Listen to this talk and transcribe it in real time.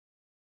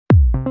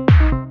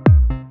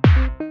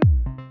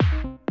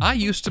I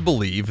used to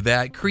believe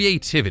that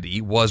creativity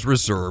was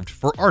reserved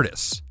for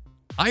artists.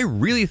 I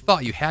really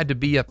thought you had to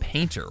be a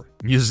painter,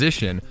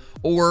 musician,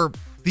 or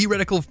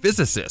theoretical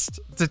physicist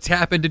to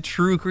tap into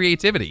true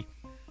creativity.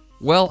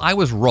 Well, I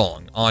was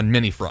wrong on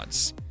many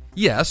fronts.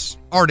 Yes,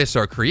 artists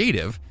are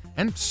creative,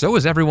 and so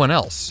is everyone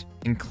else,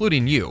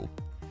 including you.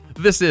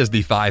 This is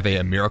the 5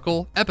 a.m.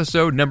 Miracle,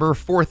 episode number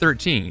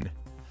 413.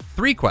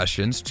 3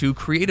 questions to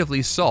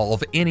creatively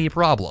solve any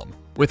problem,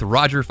 with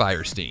Roger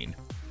Firestien.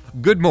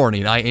 Good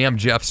morning, I am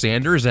Jeff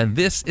Sanders, and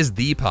this is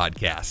the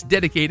podcast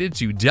dedicated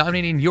to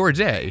dominating your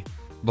day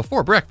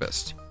before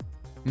breakfast.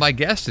 My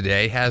guest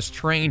today has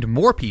trained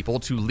more people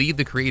to lead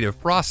the creative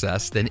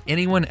process than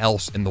anyone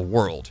else in the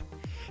world.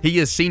 He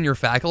is senior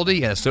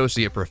faculty and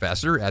associate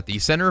professor at the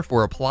Center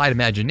for Applied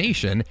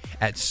Imagination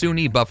at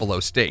SUNY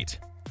Buffalo State.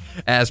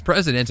 As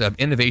president of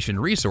Innovation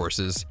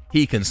Resources,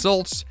 he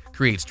consults,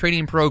 creates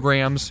training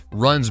programs,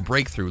 runs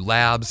breakthrough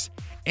labs,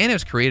 and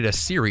has created a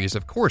series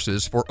of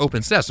courses for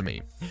Open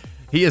Sesame.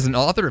 He is an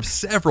author of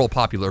several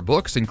popular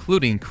books,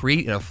 including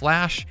Create in a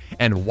Flash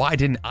and Why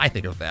Didn't I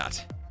Think of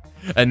That?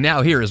 And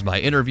now here is my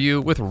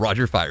interview with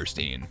Roger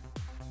Firestien.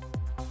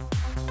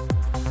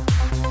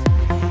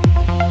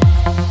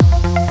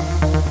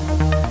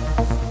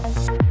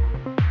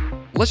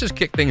 Let's just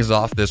kick things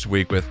off this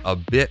week with a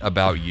bit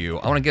about you.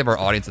 I want to give our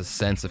audience a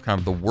sense of kind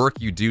of the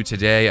work you do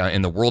today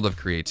in the world of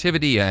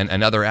creativity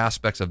and other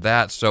aspects of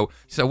that. So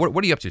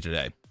what are you up to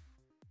today?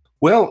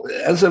 Well,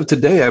 as of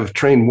today, I've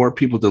trained more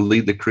people to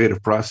lead the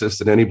creative process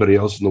than anybody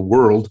else in the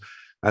world.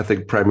 I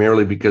think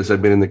primarily because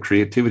I've been in the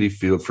creativity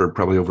field for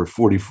probably over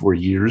 44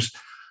 years.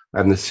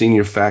 I'm the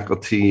senior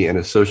faculty and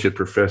associate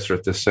professor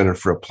at the Center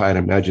for Applied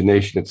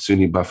Imagination at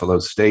SUNY Buffalo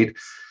State.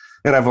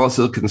 And I've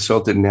also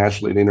consulted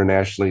nationally and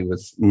internationally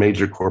with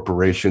major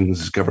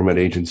corporations, government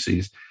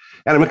agencies.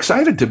 And I'm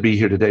excited to be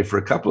here today for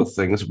a couple of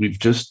things. We've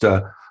just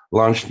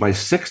launched my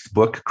 6th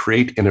book,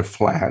 Create in a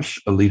Flash,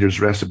 A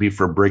Leader's Recipe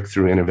for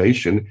Breakthrough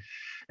Innovation.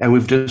 And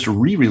we've just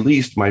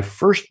re-released my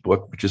first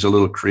book, which is a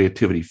little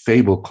creativity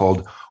fable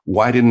called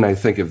Why Didn't I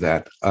Think of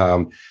That?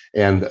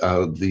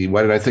 The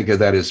Why Didn't I Think of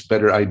That is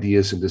Better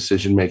Ideas and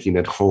Decision-Making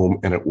at Home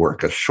and at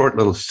Work, a short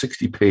little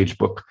 60-page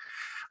book.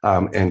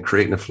 And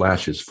Create in a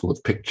Flash is full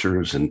of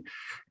pictures and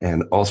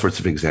all sorts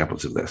of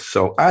examples of this.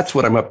 So that's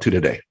what I'm up to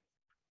today.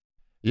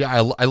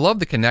 Yeah, I love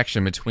the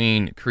connection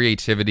between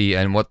creativity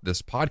and what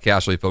this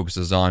podcast really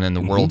focuses on in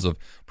the worlds of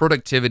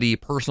productivity,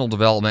 personal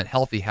development,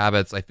 healthy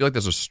habits. I feel like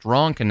there's a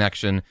strong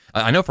connection,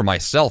 I know for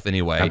myself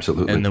anyway,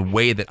 Absolutely. And the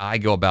way that I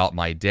go about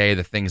my day,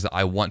 the things that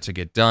I want to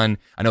get done.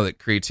 I know that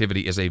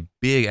creativity is a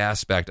big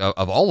aspect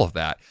of all of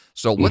that.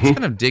 So let's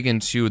kind of dig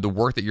into the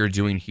work that you're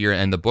doing here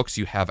and the books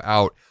you have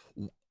out.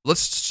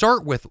 Let's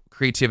start with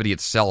creativity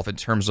itself in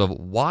terms of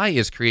why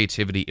is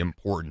creativity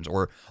important,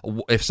 or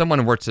if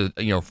someone were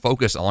to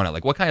focus on it,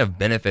 like what kind of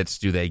benefits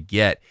do they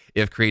get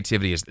if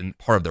creativity is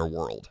part of their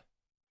world?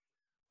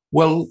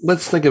 Well,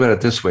 let's think about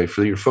it this way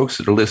for your folks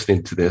that are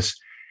listening to this.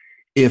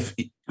 If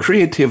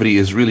creativity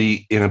is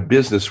really in a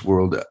business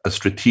world, a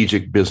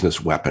strategic business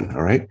weapon,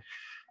 all right?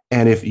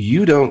 And if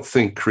you don't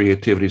think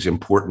creativity is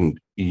important,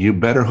 you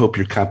better hope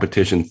your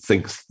competition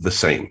thinks the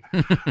same,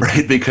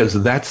 right?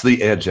 Because that's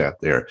the edge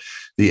out there.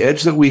 The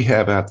edge that we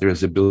have out there is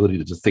the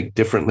ability to think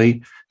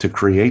differently, to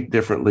create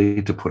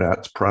differently, to put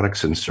out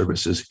products and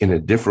services in a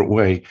different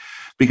way,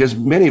 because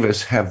many of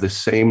us have the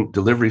same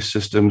delivery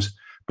systems,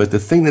 but the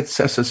thing that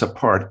sets us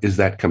apart is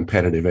that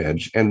competitive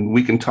edge. And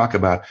we can talk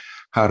about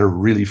how to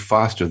really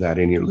foster that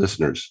in your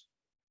listeners.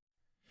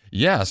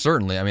 Yeah,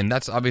 certainly. I mean,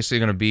 that's obviously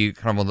going to be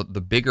kind of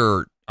the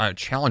bigger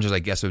challenges, I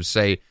guess I would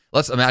say.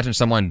 Let's imagine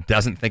someone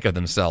doesn't think of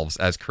themselves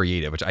as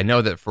creative, which I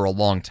know that for a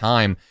long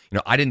time,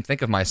 I didn't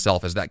think of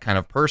myself as that kind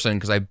of person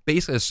because I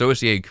basically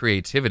associated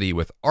creativity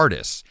with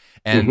artists.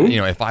 And,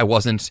 if I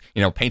wasn't,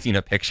 painting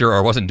a picture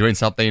or wasn't doing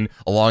something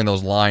along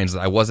those lines, that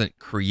I wasn't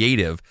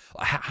creative.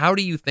 How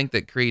do you think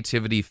that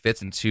creativity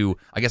fits into,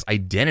 I guess,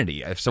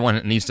 identity? If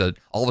someone needs to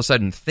all of a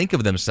sudden think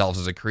of themselves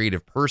as a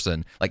creative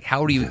person, like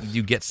how do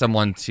you get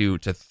someone to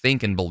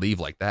think and believe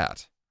like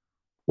that?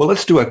 Well,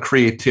 let's do a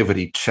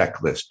creativity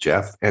checklist,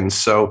 Jeff. And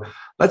so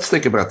let's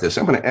think about this.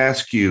 I'm going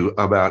to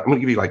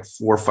give you like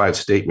 4 or 5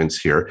 statements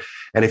here.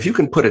 And if you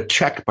can put a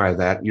check by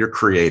that, you're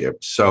creative.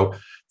 So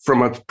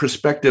from a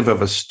perspective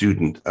of a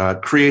student,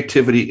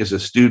 creativity is a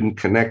student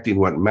connecting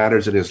what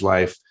matters in his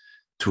life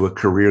to a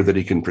career that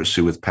he can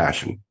pursue with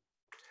passion.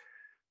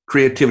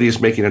 Creativity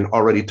is making an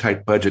already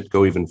tight budget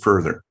go even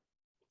further.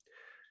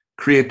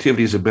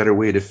 Creativity is a better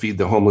way to feed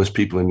the homeless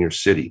people in your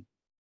city.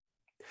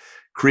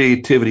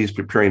 Creativity is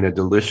preparing a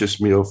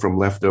delicious meal from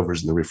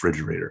leftovers in the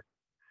refrigerator.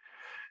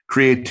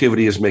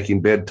 Creativity is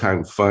making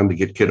bedtime fun to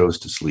get kiddos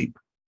to sleep.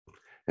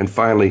 And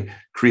finally,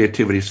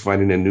 creativity is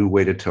finding a new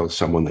way to tell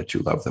someone that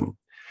you love them.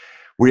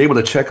 Were you able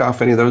to check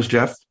off any of those,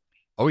 Jeff?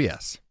 Oh,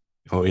 yes.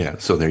 Oh, yeah.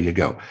 So there you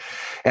go.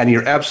 And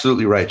you're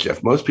absolutely right,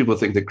 Jeff. Most people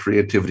think that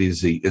creativity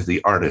is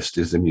the artist,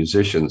 is the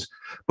musicians,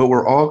 but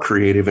we're all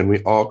creative and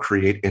we all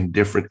create in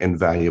different and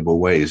valuable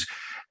ways.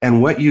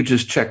 And what you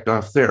just checked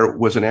off there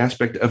was an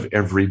aspect of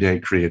everyday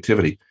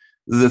creativity.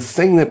 The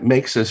thing that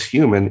makes us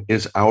human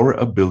is our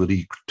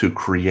ability to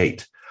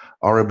create,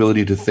 our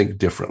ability to think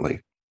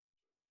differently.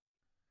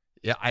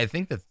 Yeah, I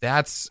think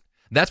that's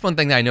one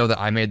thing that I know that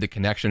I made the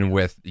connection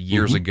with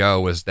years Mm-hmm.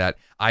 ago, was that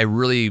I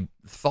really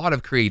thought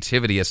of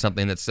creativity as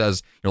something that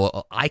says,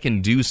 I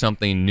can do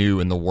something new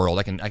in the world.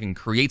 I can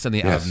create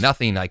something out of Yes.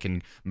 nothing. I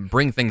can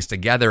bring things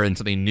together and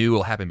something new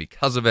will happen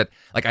because of it.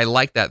 Like, I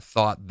like that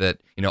thought that,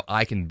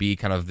 I can be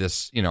kind of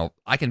this,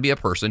 I can be a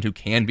person who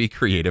can be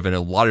creative in a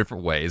lot of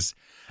different ways.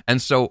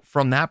 And so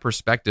from that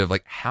perspective,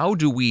 like, how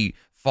do we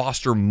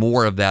foster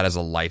more of that as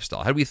a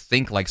lifestyle? How do we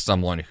think like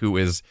someone who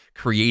is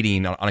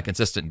creating on a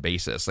consistent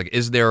basis? Like,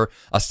 is there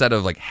a set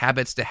of like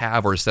habits to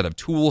have, or a set of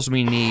tools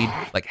we need?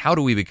 Like, how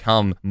do we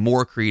become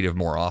more creative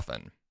more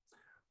often?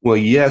 Well,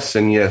 yes,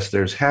 and yes,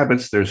 there's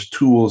habits, there's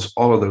tools,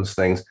 all of those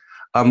things.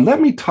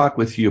 Let me talk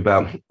with you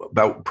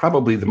about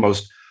probably the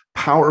most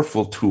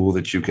powerful tool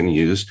that you can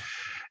use.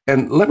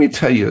 And let me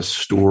tell you a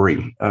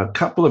story. A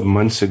couple of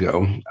months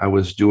ago, I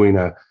was doing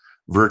a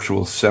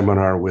virtual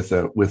seminar with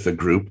a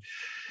group,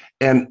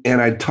 and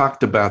I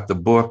talked about the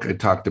book. I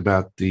talked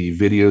about the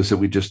videos that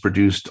we just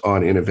produced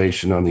on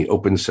innovation on the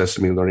Open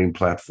Sesame Learning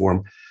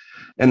platform.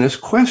 And this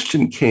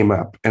question came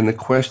up, and the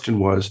question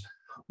was,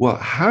 well,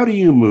 how do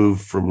you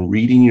move from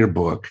reading your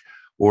book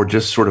or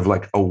just sort of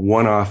like a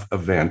one-off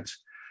event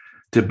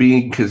to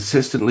being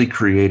consistently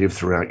creative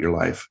throughout your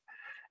life?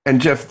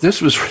 And Jeff,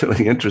 this was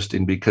really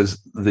interesting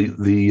because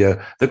the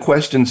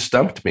question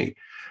stumped me,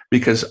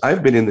 because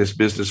I've been in this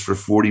business for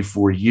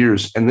 44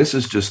 years, and this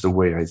is just the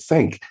way I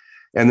think.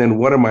 And then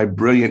one of my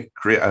brilliant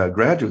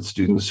graduate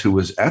students who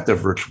was at the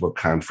virtual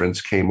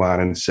conference came on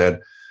and said,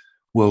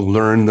 "Well,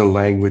 learn the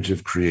language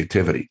of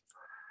creativity."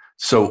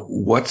 So,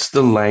 what's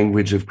the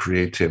language of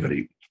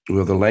creativity?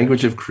 Well, the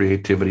language of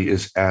creativity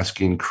is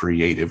asking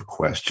creative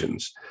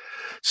questions.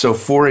 So,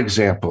 for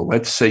example,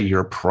 let's say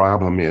your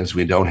problem is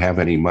we don't have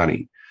any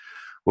money.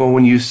 Well,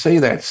 when you say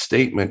that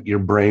statement, your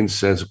brain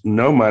says,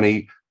 no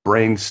money,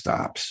 brain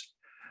stops.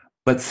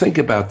 But think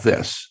about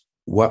this.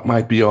 What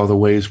might be all the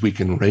ways we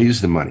can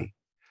raise the money?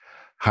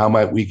 How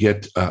might we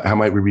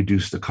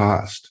reduce the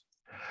cost?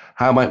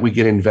 How might we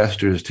get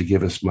investors to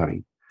give us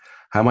money?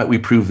 How might we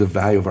prove the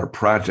value of our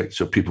project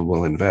so people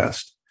will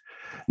invest?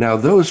 Now,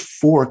 those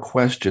four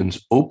questions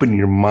open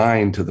your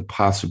mind to the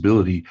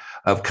possibility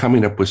of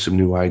coming up with some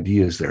new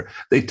ideas there.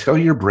 They tell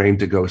your brain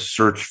to go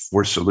search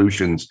for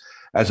solutions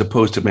as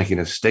opposed to making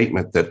a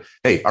statement that,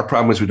 hey, our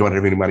problem is we don't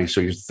have any money,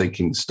 so your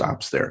thinking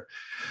stops there.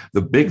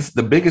 The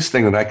biggest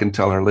thing that I can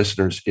tell our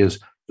listeners is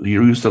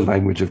use the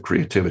language of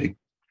creativity.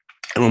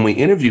 And when we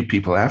interview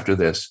people after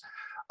this,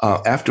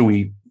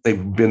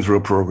 they've been through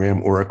a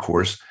program or a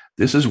course,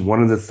 this is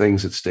one of the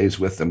things that stays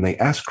with them. They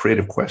ask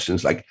creative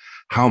questions like,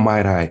 how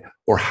might I,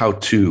 or how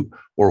to,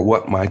 or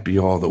what might be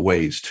all the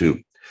ways to.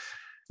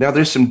 Now,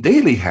 there's some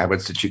daily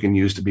habits that you can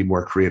use to be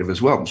more creative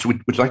as well. Would you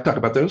like to talk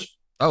about those?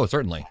 Oh,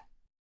 certainly.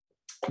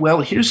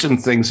 Well, here's some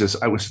things as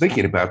I was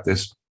thinking about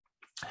this,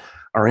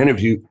 our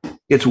interview.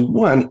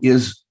 Well,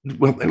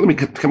 let me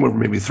come over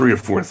maybe three or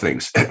four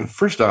things.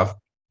 First off,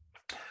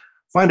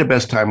 find the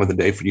best time of the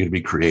day for you to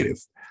be creative.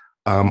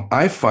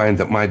 I find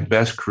that my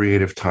best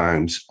creative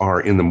times are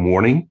in the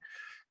morning,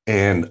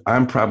 and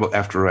I'm probably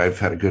after I've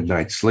had a good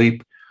night's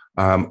sleep.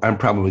 I'm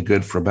probably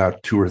good for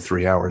about 2 or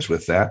 3 hours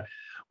with that.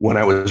 When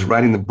I was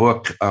writing the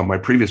book, my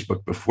previous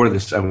book before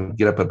this, I would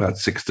get up about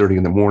 6:30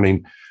 in the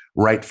morning,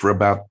 write for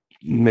about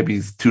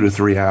maybe 2 to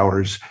 3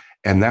 hours,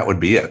 and that would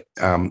be it.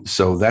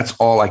 So that's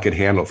all I could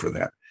handle for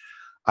that.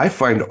 I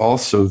find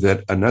also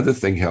that another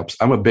thing helps.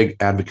 I'm a big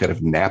advocate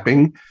of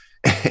napping.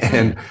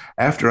 And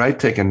after I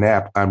take a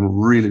nap, I'm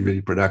really,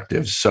 really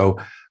productive. So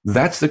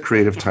that's the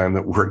creative time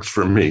that works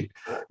for me.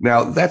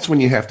 Now, that's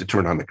when you have to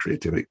turn on the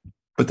creativity.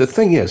 But the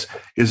thing is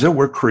that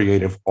we're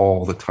creative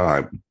all the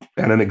time.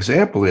 And an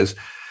example is,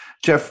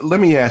 Jeff, let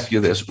me ask you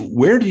this.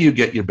 Where do you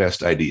get your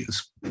best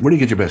ideas? Where do you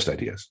get your best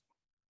ideas?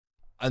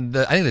 I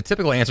think the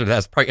typical answer to that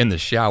is probably in the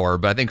shower.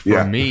 But I think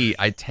for me,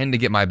 I tend to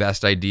get my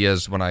best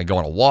ideas when I go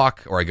on a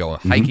walk or I go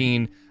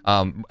hiking.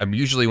 I'm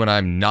usually when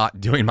I'm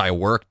not doing my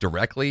work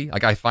directly.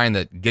 Like, I find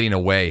that getting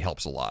away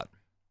helps a lot.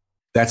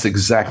 That's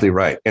exactly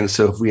right. And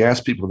so if we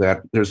ask people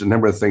that, there's a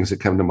number of things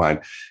that come to mind.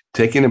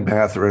 Taking a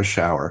bath or a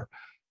shower,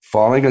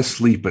 falling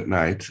asleep at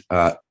night,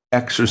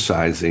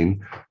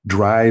 exercising,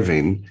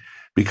 driving,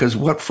 because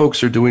what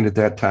folks are doing at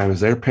that time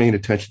is they're paying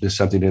attention to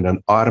something in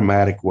an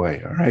automatic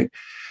way, all right?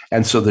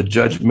 And so the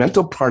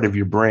judgmental part of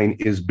your brain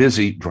is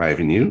busy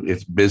driving you.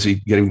 It's busy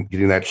getting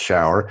that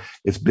shower.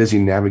 It's busy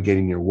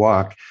navigating your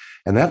walk.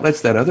 And that lets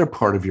that other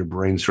part of your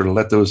brain sort of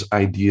let those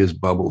ideas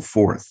bubble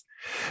forth.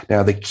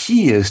 Now, the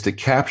key is to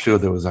capture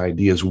those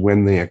ideas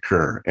when they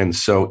occur. And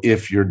so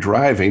if you're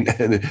driving,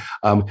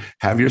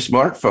 have your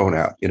smartphone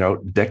out,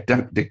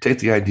 dictate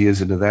the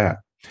ideas into that.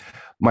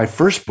 My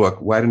first book,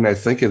 Why Didn't I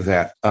Think of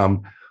That?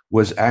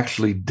 Was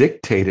actually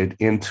dictated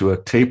into a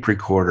tape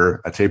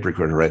recorder,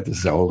 right? This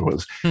is how old it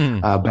was,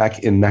 back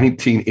in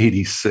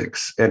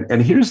 1986.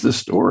 And here's the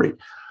story.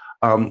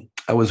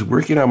 I was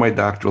working on my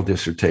doctoral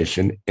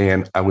dissertation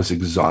and I was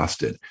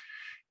exhausted.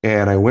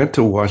 And I went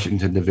to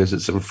Washington to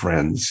visit some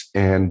friends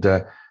and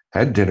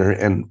had dinner.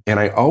 And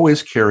I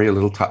always carry a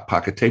little top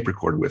pocket tape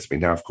recorder with me.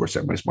 Now, of course, I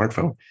have my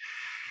smartphone.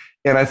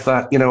 And I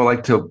thought,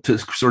 like to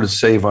sort of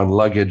save on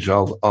luggage,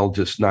 I'll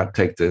just not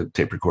take the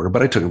tape recorder,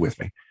 but I took it with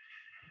me.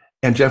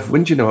 And Jeff,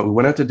 wouldn't you know it, we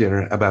went out to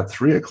dinner about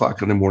 3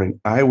 o'clock in the morning.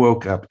 I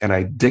woke up and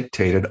I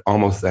dictated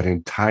almost that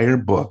entire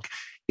book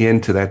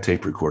into that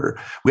tape recorder.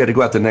 We had to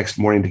go out the next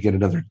morning to get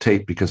another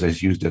tape because I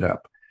used it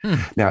up.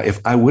 Now,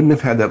 if I wouldn't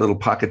have had that little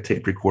pocket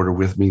tape recorder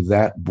with me,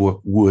 that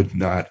book would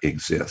not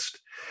exist.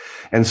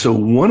 And so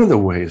one of the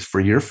ways for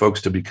your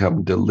folks to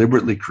become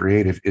deliberately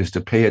creative is to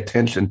pay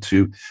attention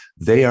to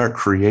they are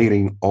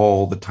creating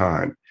all the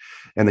time.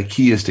 And the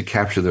key is to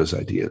capture those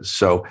ideas.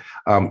 So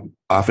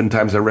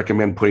oftentimes I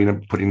recommend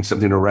putting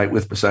something to write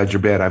with beside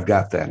your bed. I've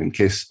got that in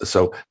case.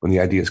 So when the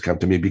ideas come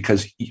to me,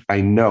 because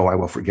I know I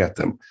will forget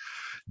them.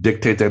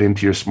 Dictate that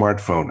into your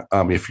smartphone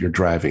if you're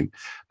driving.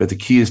 But the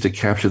key is to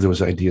capture those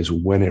ideas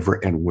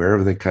whenever and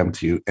wherever they come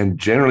to you. And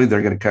generally,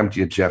 they're going to come to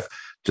you, Jeff,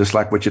 just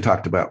like what you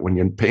talked about. When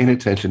you're paying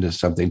attention to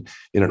something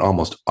in an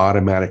almost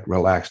automatic,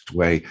 relaxed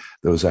way,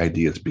 those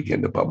ideas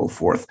begin to bubble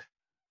forth.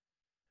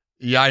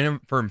 Yeah, I know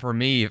for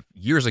me,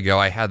 years ago,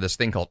 I had this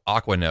thing called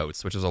Aqua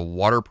Notes, which is a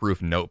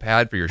waterproof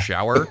notepad for your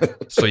shower.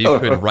 So you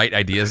could write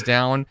ideas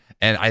down.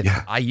 And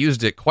I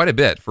used it quite a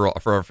bit for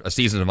a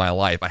season of my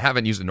life. I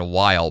haven't used it in a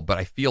while, but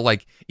I feel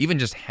like even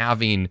just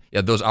having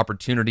those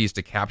opportunities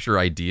to capture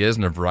ideas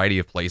in a variety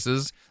of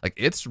places, like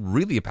it's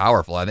really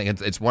powerful. I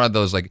think it's one of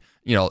those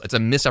it's a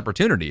missed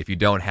opportunity if you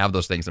don't have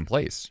those things in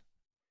place.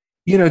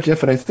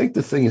 Jeff, and I think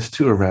the thing is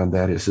too around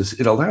that is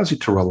it allows you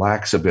to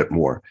relax a bit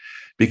more.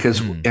 Because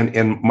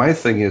and my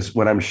thing is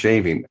when I'm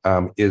shaving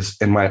and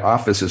my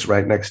office is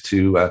right next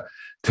to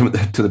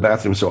the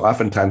bathroom. So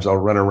oftentimes I'll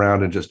run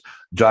around and just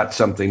jot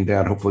something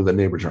down. Hopefully the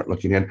neighbors aren't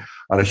looking in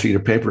on a sheet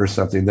of paper or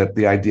something that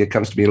the idea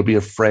comes to me. It'll be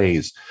a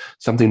phrase,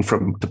 something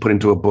to put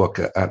into a book,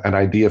 an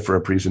idea for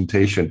a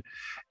presentation.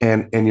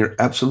 And you're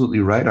absolutely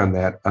right on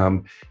that.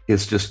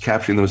 It's just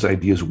capturing those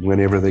ideas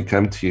whenever they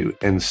come to you.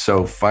 And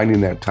so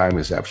finding that time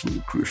is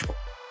absolutely crucial.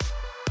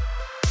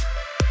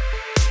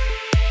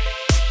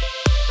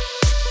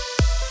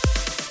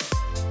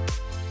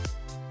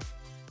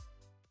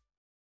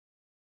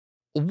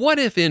 What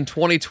if in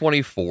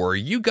 2024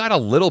 you got a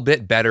little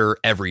bit better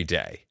every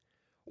day?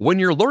 When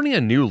you're learning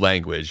a new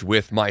language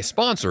with my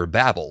sponsor,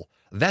 Babbel,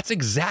 that's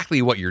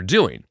exactly what you're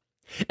doing.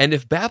 And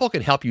if Babbel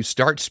can help you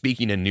start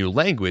speaking a new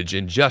language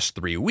in just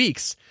 3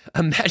 weeks,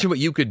 imagine what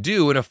you could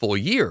do in a full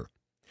year.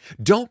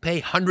 Don't pay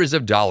hundreds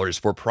of dollars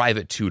for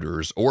private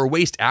tutors or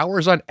waste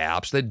hours on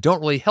apps that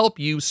don't really help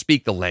you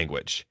speak the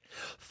language.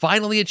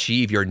 Finally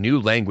achieve your new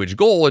language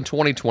goal in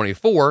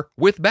 2024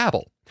 with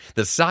Babbel,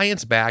 the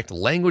science-backed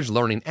language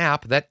learning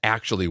app that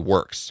actually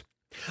works.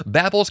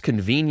 Babbel's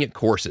convenient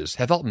courses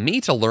have helped me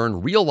to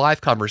learn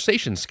real-life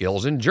conversation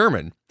skills in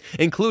German,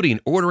 including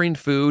ordering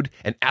food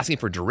and asking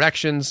for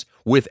directions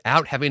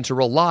without having to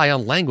rely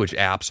on language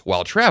apps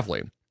while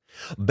traveling.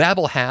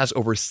 Babbel has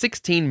over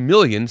 16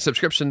 million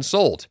subscriptions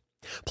sold.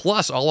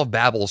 Plus, all of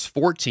Babbel's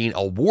 14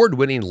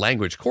 award-winning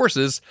language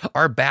courses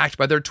are backed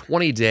by their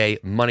 20-day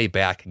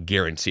money-back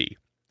guarantee.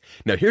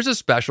 Now, here's a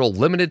special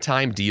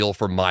limited-time deal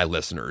for my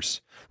listeners.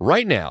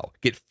 Right now,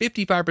 get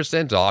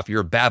 55% off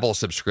your Babbel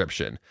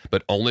subscription,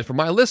 but only for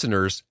my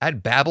listeners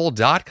at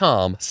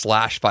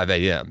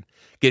babbel.com/5am.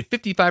 Get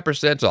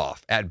 55%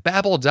 off at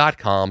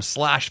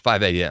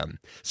babbel.com/5am,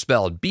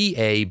 spelled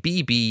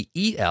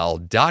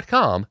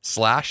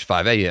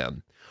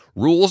BABBEL.com/5am.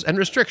 Rules and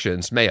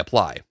restrictions may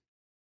apply.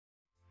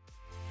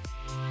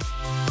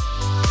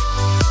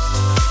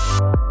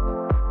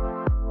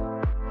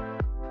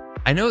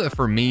 I know that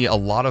for me, a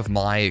lot of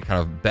my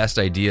kind of best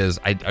ideas,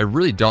 I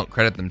really don't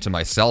credit them to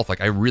myself. Like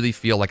I really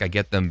feel like I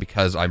get them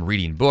because I'm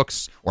reading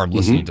books or I'm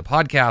listening to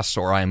podcasts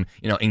or I'm,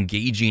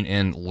 engaging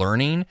in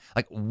learning.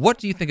 Like, what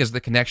do you think is the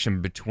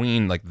connection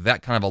between like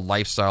that kind of a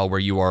lifestyle where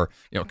you are,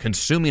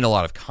 consuming a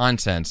lot of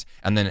content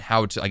and then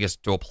how to,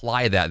 to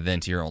apply that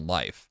then to your own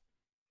life?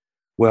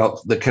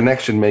 Well, the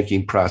connection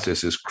making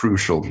process is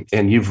crucial,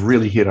 and you've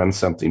really hit on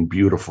something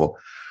beautiful.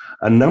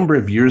 A number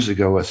of years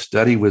ago, a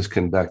study was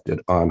conducted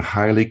on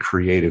highly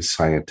creative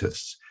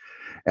scientists.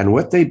 And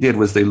what they did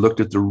was they looked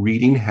at the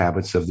reading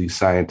habits of these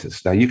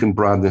scientists. Now, you can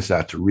broaden this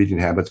out to reading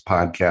habits,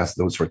 podcasts,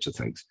 those sorts of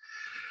things.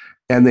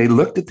 And they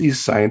looked at these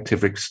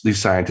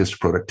scientists'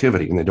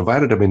 productivity, and they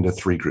divided them into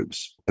 3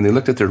 groups. And they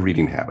looked at their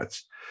reading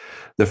habits.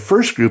 The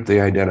first group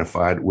they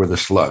identified were the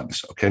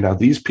slugs. Okay, now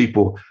these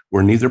people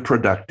were neither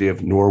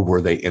productive nor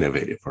were they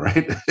innovative, all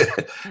right?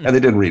 And they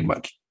didn't read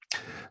much.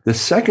 The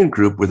second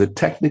group were the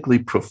technically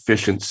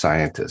proficient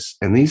scientists,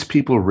 and these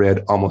people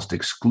read almost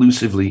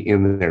exclusively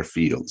in their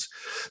fields.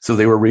 So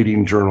they were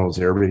reading journals,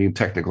 they were reading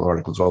technical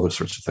articles, all those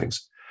sorts of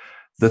things.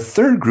 The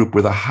third group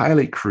were the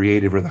highly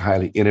creative or the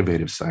highly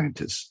innovative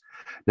scientists.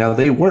 Now,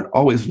 they weren't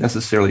always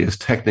necessarily as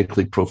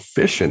technically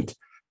proficient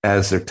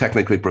as their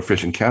technically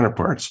proficient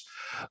counterparts,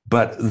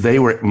 but they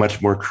were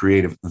much more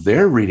creative.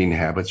 Their reading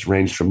habits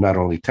ranged from not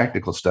only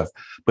technical stuff,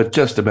 but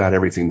just about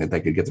everything that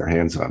they could get their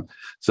hands on.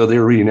 So they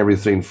were reading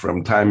everything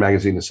from Time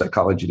Magazine to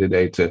Psychology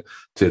Today to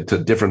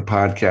different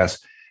podcasts.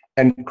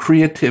 And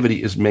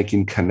creativity is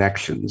making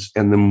connections.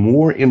 And the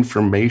more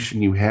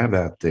information you have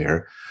out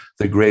there,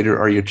 the greater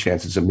are your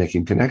chances of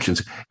making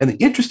connections. And the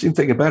interesting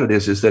thing about it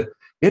is that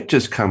it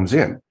just comes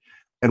in.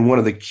 And one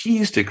of the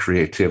keys to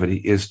creativity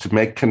is to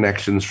make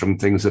connections from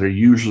things that are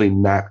usually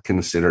not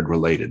considered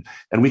related.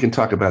 And we can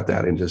talk about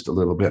that in just a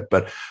little bit.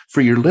 But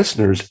for your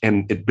listeners,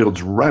 and it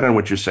builds right on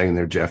what you're saying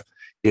there, Jeff,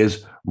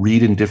 is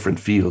read in different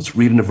fields,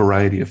 read in a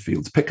variety of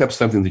fields, pick up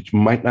something that you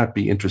might not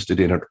be interested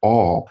in at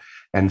all,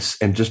 and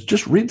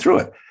just read through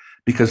it.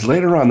 Because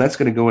later on, that's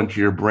going to go into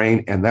your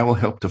brain, and that will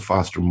help to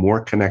foster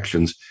more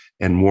connections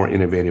and more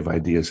innovative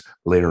ideas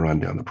later on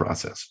down the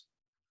process.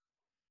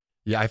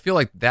 Yeah, I feel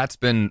like that's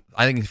been,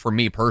 I think for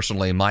me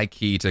personally, my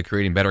key to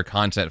creating better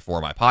content for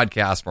my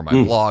podcast, for my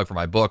blog, for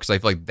my books. I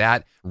feel like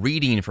that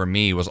reading for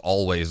me was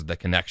always the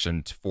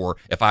connection for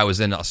if I was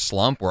in a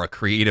slump or a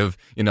creative,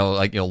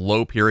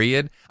 low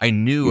period, I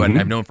knew, and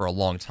I've known for a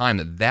long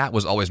time that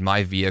was always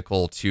my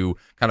vehicle to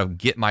kind of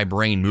get my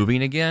brain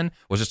moving again,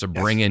 was just to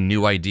bring in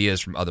new ideas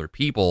from other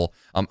people,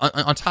 on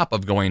top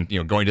of going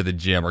to the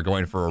gym or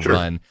going for a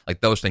run.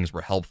 Like those things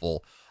were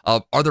helpful.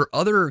 Are there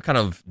other kind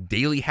of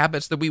daily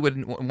habits that we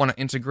would want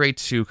to integrate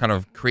to kind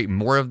of create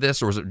more of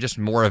this, or is it just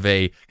more of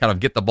a kind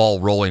of get the ball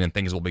rolling and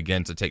things will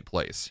begin to take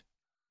place?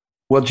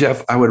 Well,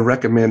 Jeff, I would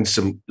recommend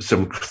some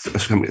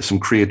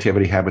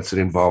creativity habits that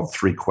involve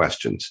 3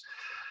 questions.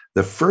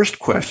 The first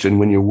question,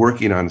 when you're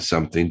working on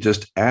something,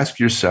 just ask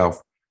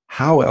yourself,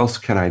 how else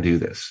can I do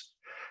this?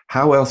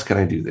 How else can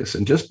I do this?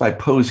 And just by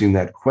posing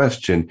that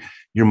question,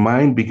 your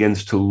mind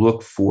begins to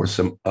look for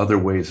some other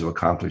ways of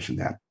accomplishing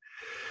that.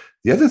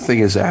 The other thing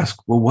is ask,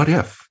 well, what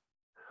if?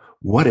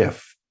 What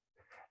if?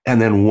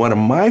 And then one of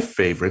my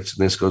favorites,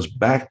 and this goes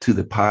back to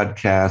the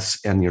podcasts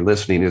and your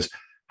listening, is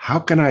how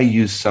can I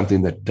use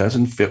something that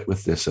doesn't fit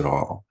with this at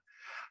all?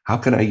 How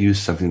can I use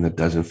something that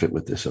doesn't fit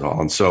with this at all?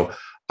 And so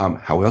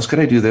how else can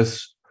I do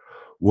this?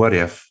 What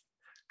if?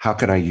 How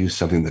can I use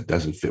something that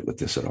doesn't fit with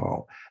this at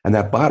all? And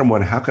that bottom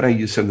one, how can I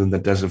use something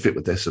that doesn't fit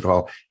with this at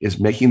all, is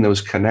making those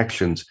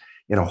connections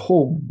in a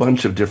whole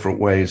bunch of different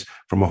ways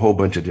from a whole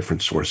bunch of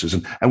different sources.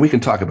 And we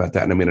can talk about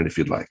that in a minute if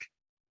you'd like.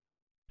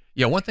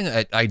 Yeah, one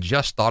thing I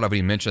just thought of when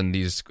you mentioned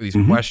these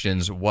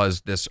questions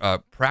was this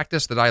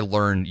practice that I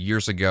learned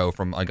years ago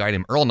from a guy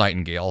named Earl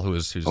Nightingale,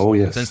 who's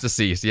since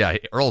deceased. Yeah,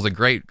 Earl's a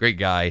great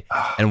guy.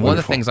 And one of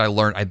the things I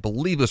learned, I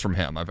believe was from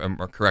him, I'm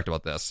correct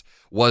about this,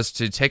 was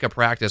to take a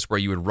practice where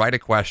you would write a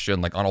question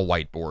like on a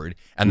whiteboard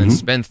and then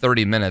spend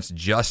 30 minutes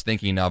just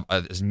thinking of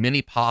as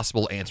many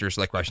possible answers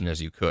to that question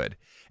as you could.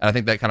 And I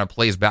think that kind of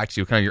plays back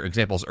to kind of your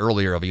examples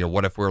earlier of,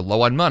 what if we're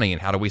low on money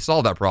and how do we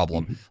solve that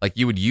problem? Like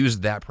you would use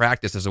that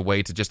practice as a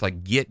way to just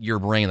like get your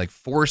brain, like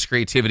force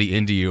creativity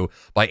into you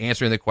by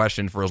answering the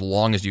question for as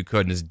long as you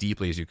could and as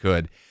deeply as you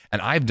could.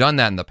 And I've done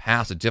that in the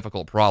past with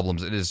difficult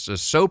problems. It is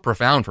just so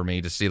profound for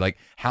me to see like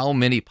how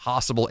many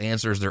possible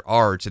answers there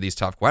are to these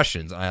tough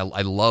questions. And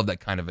I love that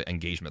kind of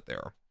engagement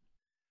there.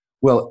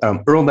 Well,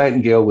 Earl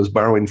Nightingale was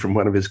borrowing from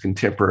one of his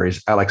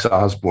contemporaries, Alex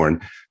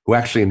Osborne, who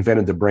actually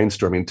invented the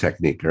brainstorming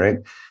technique, right?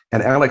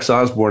 And Alex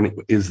Osborne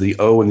is the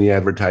O in the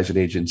advertising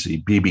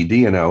agency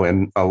BBD&O,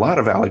 and a lot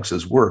of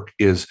Alex's work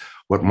is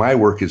what my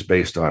work is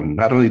based on.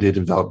 Not only did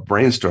he develop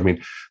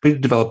brainstorming, but he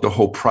developed a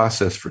whole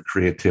process for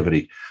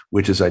creativity,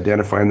 which is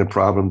identifying the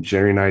problem,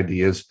 sharing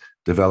ideas,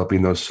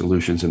 developing those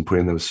solutions, and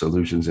putting those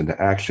solutions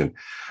into action.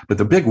 But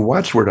the big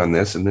watchword on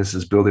this, and this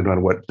is building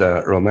on what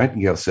Earl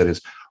Nightingale said,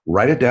 is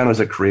write it down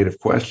as a creative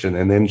question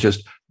and then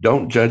just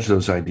don't judge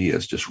those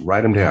ideas. Just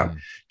write them down.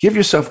 Give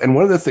yourself, and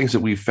one of the things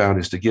that we've found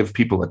is to give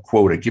people a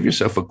quota. Give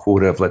yourself a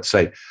quota of, let's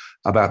say,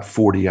 about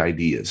 40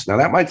 ideas. Now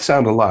that might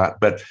sound a lot,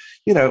 but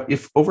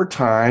if over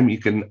time you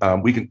can,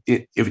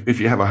 if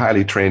you have a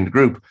highly trained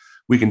group,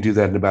 we can do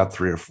that in about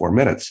 3 or 4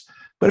 minutes.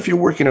 But if you're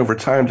working over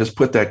time, just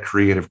put that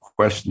creative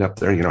question up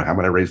there. How am I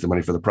going to raise the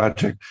money for the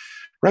project?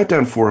 Write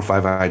down 4 or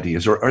 5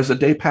 ideas, or as the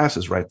day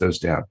passes, write those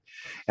down.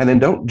 And then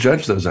don't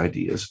judge those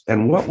ideas.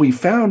 And what we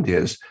found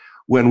is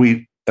when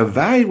we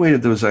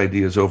evaluated those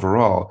ideas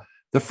overall,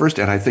 the first,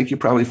 and I think you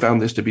probably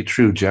found this to be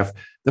true, Jeff,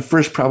 the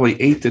first probably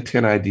 8 to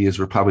 10 ideas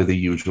were probably the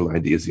usual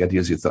ideas, the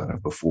ideas you thought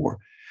of before.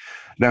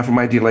 Now, from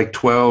idea like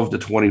 12 to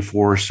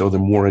 24 or so, the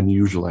more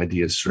unusual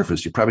ideas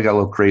surfaced. You probably got a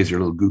little crazier, a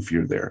little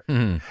goofier there.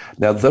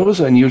 Now, those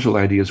unusual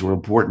ideas were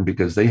important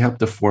because they helped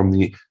to form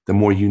the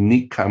more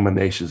unique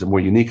combinations, the more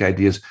unique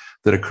ideas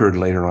that occurred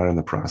later on in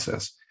the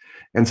process.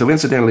 And so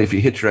incidentally, if you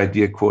hit your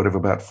idea quote of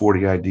about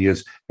 40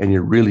 ideas and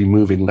you're really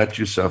moving, let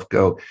yourself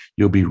go,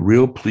 you'll be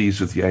real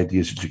pleased with the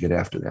ideas that you get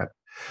after that.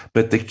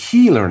 But the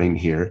key learning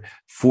here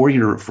for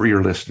your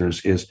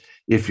listeners is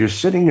if you're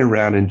sitting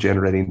around and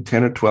generating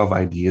 10 or 12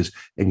 ideas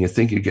and you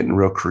think you're getting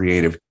real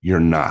creative, you're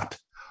not.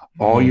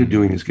 All you're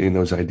doing is getting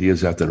those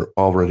ideas out that are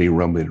already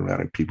rumbling around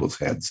in people's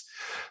heads.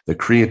 The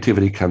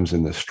creativity comes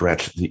in the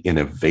stretch. The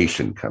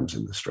innovation comes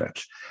in the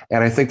stretch.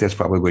 And I think that's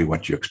probably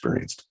what you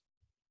experienced.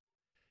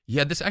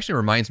 Yeah, this actually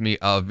reminds me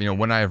of,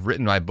 when I've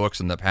written my books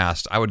in the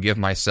past, I would give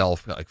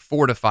myself like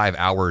 4 to 5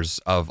 hours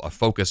of a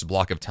focused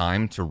block of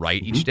time to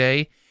write each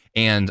day.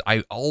 And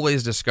I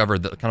always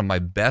discovered that kind of my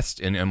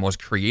best and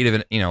most creative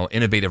and,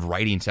 innovative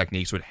writing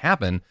techniques would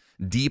happen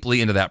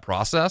deeply into that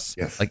process.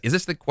 Yes. Like, is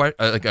this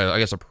I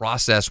guess a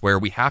process where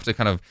we have to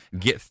kind of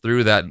get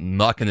through that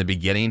muck in the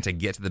beginning to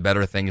get to the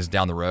better things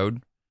down the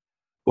road?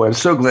 Well, I'm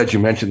so glad you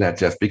mentioned that,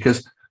 Jeff,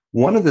 because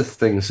one of the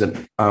things that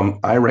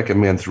I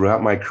recommend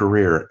throughout my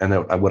career, and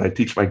what I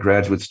teach my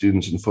graduate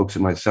students and folks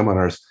in my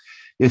seminars,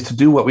 is to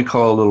do what we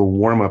call a little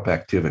warm-up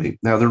activity.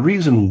 Now, the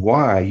reason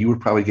why you were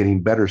probably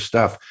getting better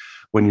stuff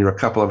when you're a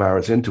couple of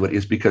hours into it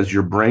is because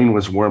your brain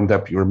was warmed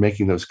up. You were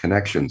making those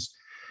connections.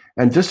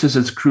 And just as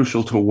it's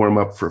crucial to warm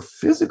up for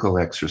physical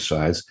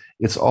exercise,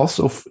 it's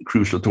also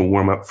crucial to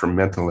warm up for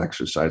mental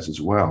exercise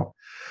as well.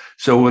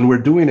 So when we're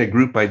doing a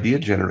group idea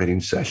generating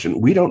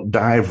session, we don't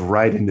dive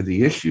right into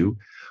the issue.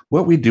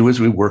 What we do is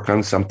we work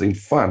on something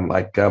fun,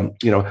 like,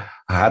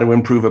 how to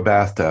improve a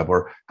bathtub,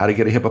 or how to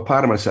get a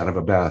hippopotamus out of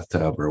a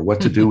bathtub, or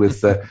what to do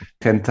with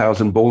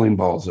 10,000 bowling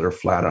balls that are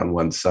flat on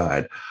one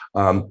side,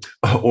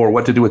 or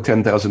what to do with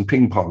 10,000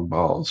 ping pong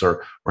balls,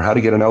 or how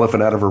to get an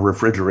elephant out of a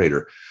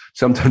refrigerator.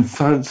 Something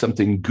fun,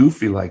 something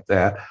goofy like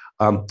that.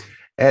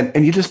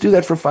 And you just do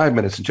that for 5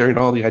 minutes and generate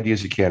all the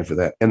ideas you can for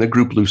that. And the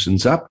group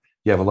loosens up.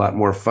 You have a lot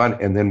more fun.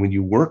 And then when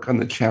you work on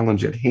the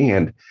challenge at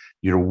hand,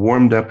 you're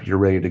warmed up, you're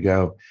ready to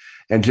go.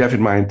 And Jeff,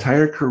 in my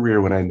entire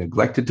career, when I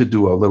neglected to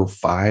do a little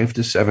 5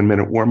 to 7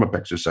 minute warm-up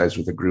exercise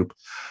with a group,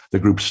 the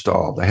group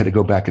stalled. I had to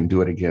go back and do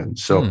it again.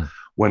 So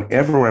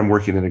whenever I'm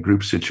working in a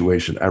group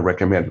situation, I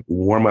recommend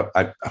warm-up.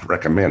 I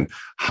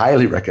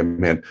highly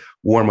recommend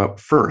warm-up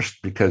first,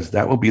 because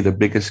that will be the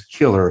biggest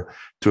killer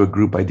to a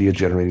group idea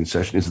generating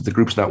session, is that the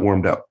group's not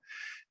warmed up.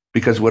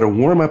 Because what a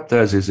warm-up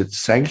does is it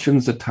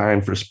sanctions the time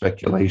for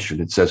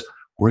speculation. It says,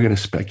 we're going to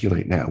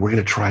speculate now. We're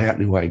going to try out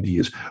new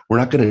ideas. We're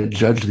not going to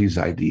judge these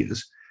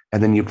ideas.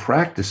 And then you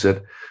practice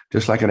it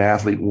just like an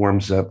athlete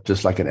warms up,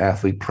 just like an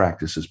athlete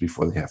practices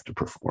before they have to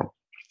perform.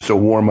 So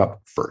warm up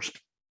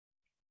first.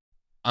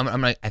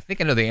 I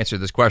think I know the answer to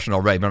this question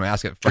already, but I'm going to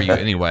ask it for you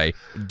anyway.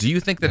 Do you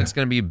think that it's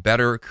going to be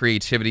better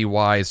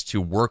creativity-wise to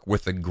work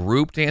with a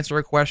group to answer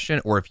a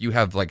question? Or if you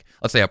have, like,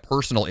 let's say a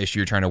personal issue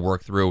you're trying to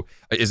work through,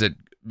 is it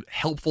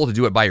helpful to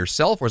do it by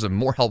yourself, or is it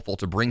more helpful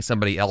to bring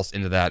somebody else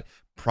into that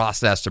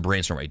process to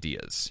brainstorm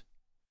ideas?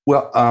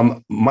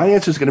 Well, my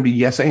answer is going to be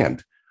yes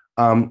and.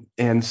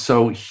 And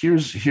so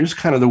here's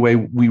kind of the way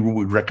we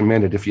would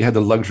recommend it if you had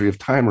the luxury of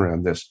time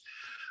around this.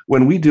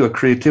 When we do a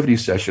creativity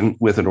session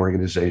with an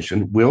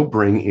organization, we'll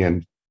bring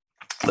in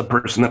the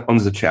person that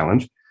owns the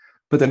challenge,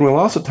 but then we'll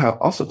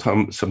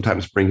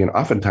oftentimes bring in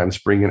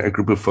a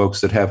group of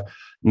folks that have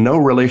no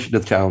relation to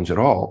the challenge at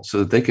all, so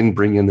that they can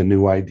bring in the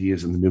new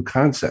ideas and the new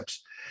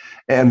concepts.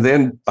 And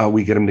then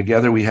we get them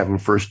together. We have them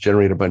first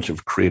generate a bunch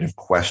of creative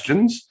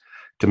questions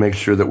to make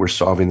sure that we're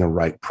solving the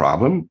right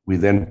problem. We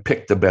then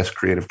pick the best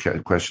creative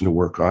question to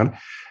work on,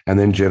 and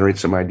then generate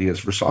some ideas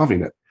for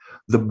solving it.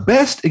 The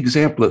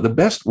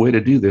best way to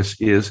do this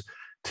is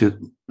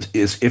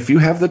if you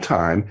have the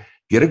time,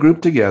 get a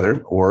group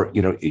together, or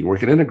you're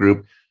working in a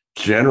group,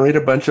 generate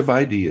a bunch of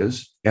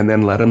ideas, and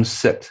then let them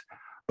sit.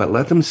 But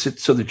let them sit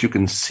so that you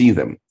can see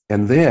them.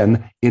 And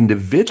then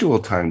individual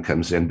time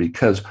comes in,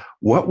 because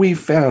what we've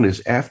found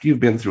is after you've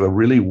been through a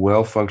really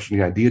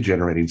well-functioning idea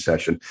generating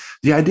session,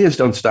 the ideas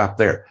don't stop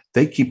there.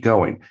 They keep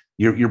going.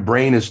 Your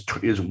brain is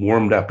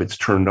warmed up, it's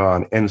turned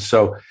on. And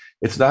so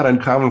it's not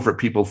uncommon for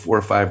people 4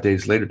 or 5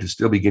 days later to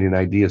still be getting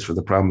ideas for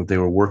the problem that they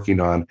were working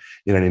on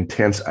in an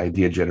intense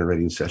idea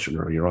generating session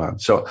earlier on.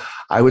 So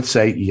I would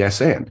say yes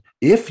and.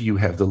 If you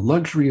have the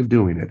luxury of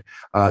doing it,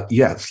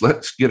 yes,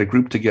 let's get a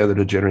group together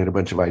to generate a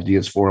bunch of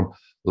ideas for them.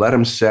 Let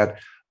them set.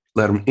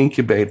 Let them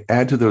incubate,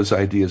 add to those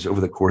ideas over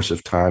the course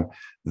of time,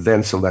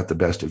 then select the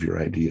best of your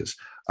ideas.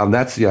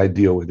 That's the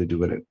ideal way to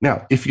do it.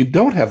 Now, if you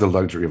don't have the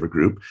luxury of a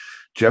group,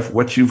 Jeff,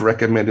 what you've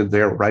recommended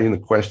there, writing the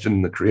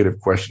question, the creative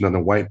question on the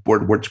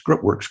whiteboard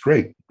works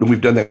great. And we've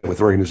done that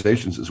with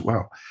organizations as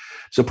well.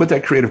 So put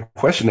that creative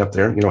question up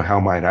there, how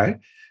might I?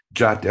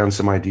 Jot down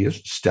some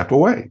ideas, step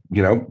away.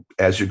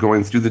 As you're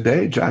going through the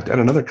day, jot down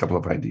another couple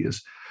of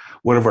ideas.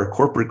 One of our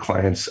corporate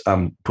clients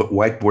put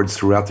whiteboards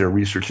throughout their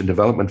research and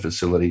development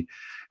facility.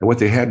 And what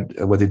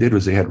they did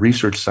was they had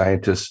research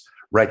scientists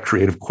write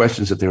creative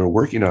questions that they were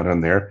working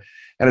on there.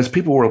 And as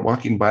people were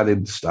walking by,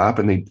 they'd stop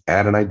and they'd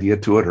add an idea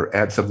to it or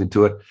add something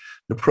to it.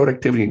 The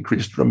productivity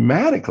increased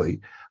dramatically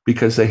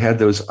because they had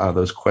those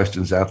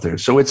questions out there.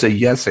 So it's a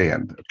yes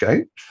and,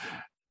 okay?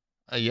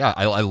 Yeah,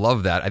 I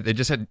love that. It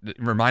just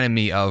reminded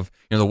me of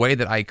the way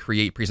that I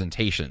create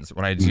presentations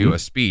when I do a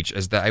speech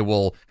is that I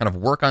will kind of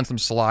work on some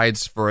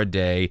slides for a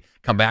day,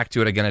 come back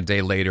to it again a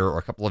day later or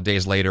a couple of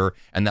days later,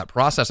 and that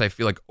process, I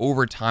feel like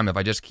over time, if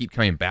I just keep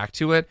coming back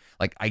to it,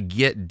 like I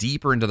get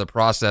deeper into the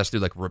process through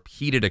like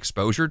repeated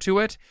exposure to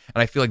it,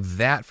 and I feel like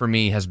that for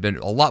me has been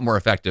a lot more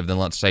effective than,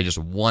 let's say, just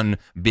one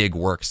big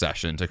work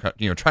session to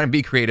try and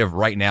be creative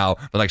right now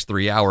for the next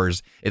 3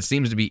 hours. It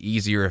seems to be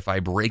easier if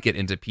I break it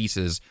into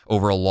pieces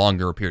over a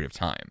longer period of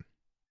time.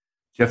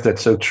 Jeff,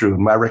 that's so true.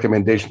 My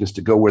recommendation is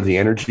to go where the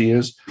energy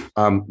is.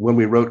 When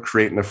we wrote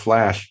Create in a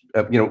Flash,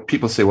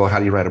 people say, well, how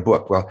do you write a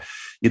book? Well,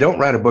 you don't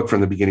write a book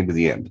from the beginning to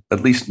the end,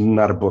 at least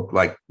not a book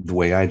like the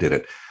way I did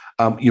it.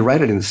 You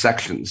write it in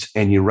sections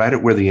and you write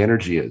it where the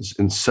energy is.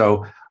 And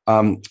so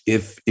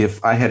if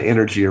I had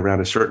energy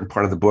around a certain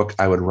part of the book,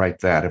 I would write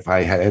that. If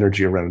I had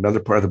energy around another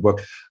part of the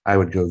book, I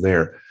would go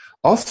there.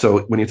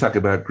 Also, when you talk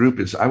about group,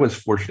 I was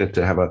fortunate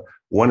to have a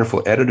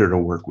wonderful editor to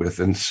work with.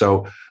 And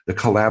so the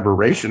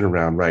collaboration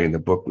around writing the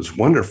book was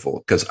wonderful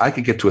because I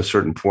could get to a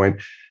certain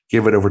point,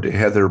 give it over to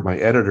Heather, my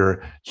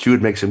editor. She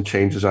would make some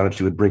changes on it.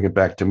 She would bring it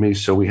back to me.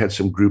 So we had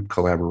some group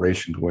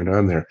collaboration going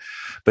on there.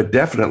 But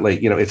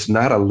definitely, it's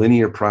not a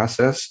linear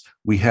process.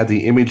 We had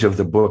the image of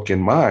the book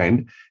in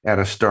mind at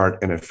a start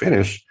and a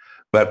finish.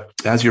 But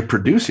as you're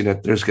producing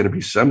it, there's going to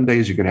be some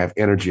days you're going to have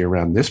energy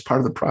around this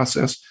part of the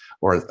process,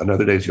 or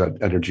another days you have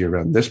energy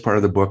around this part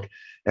of the book.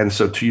 And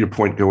so to your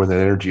point, go where that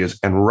energy is,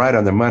 and right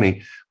on the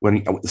money.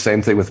 When the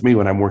same thing with me,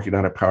 when I'm working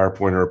on a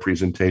PowerPoint or a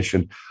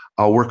presentation,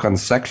 I'll work on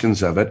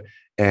sections of it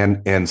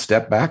and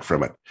step back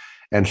from it.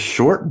 And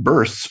short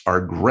bursts are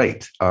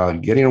great.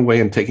 Getting away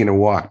and taking a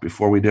walk.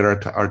 Before we did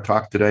our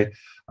talk today,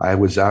 I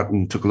was out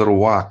and took a little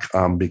walk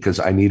because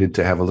I needed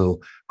to have a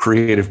little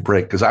creative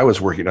break because I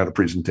was working on a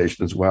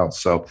presentation as well.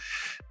 So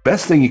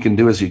best thing you can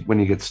do is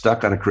when you get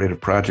stuck on a creative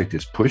project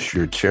is push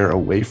your chair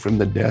away from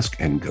the desk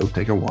and go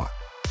take a walk.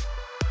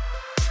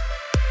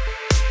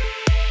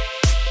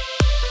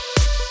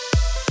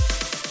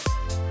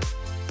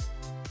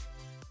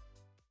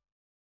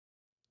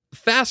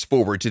 Fast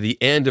forward to the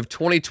end of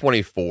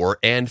 2024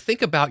 and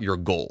think about your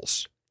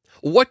goals.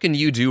 What can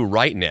you do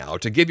right now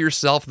to give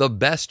yourself the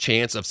best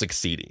chance of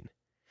succeeding?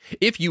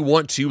 If you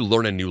want to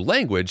learn a new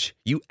language,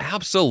 you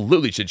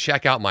absolutely should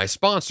check out my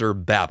sponsor,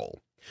 Babbel.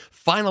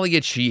 Finally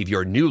achieve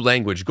your new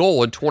language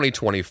goal in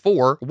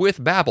 2024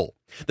 with Babbel,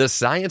 the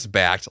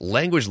science-backed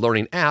language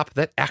learning app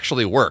that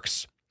actually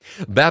works.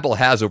 Babbel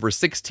has over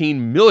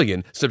 16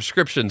 million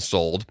subscriptions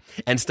sold,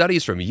 and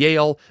studies from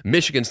Yale,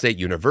 Michigan State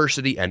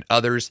University, and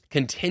others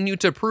continue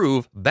to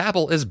prove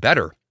Babbel is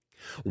better.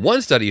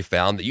 One study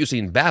found that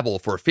using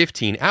Babbel for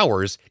 15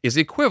 hours is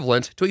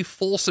equivalent to a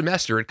full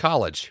semester at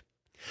college.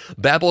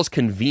 Babbel's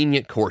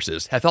convenient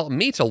courses have helped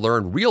me to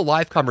learn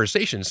real-life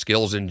conversation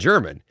skills in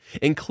German,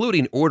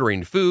 including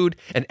ordering food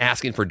and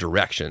asking for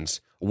directions,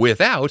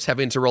 without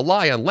having to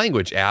rely on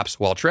language apps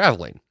while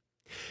traveling.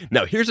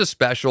 Now, here's a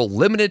special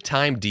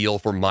limited-time deal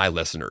for my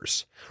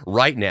listeners.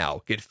 Right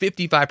now, get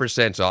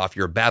 55% off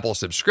your Babbel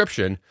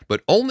subscription,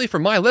 but only for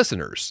my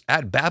listeners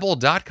at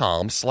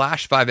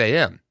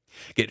babbel.com/5am.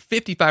 Get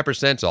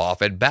 55%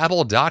 off at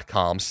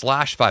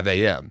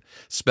babbel.com/5am,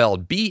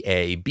 spelled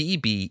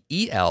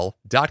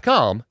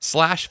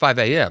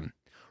BABBEL.com/5am.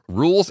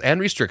 Rules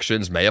and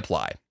restrictions may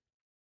apply.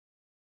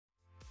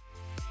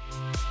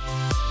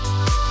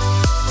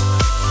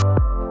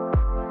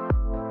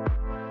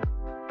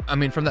 I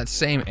mean, from that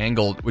same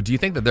angle, do you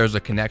think that there's a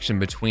connection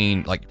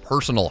between like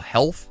personal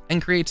health and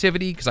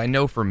creativity? Because I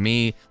know for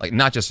me, like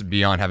not just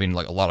beyond having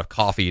like a lot of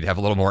coffee to have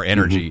a little more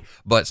energy,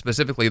 but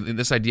specifically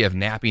this idea of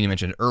napping you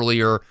mentioned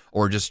earlier,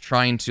 or just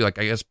trying to like,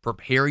 I guess,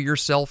 prepare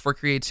yourself for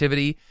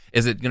creativity.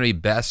 Is it going to be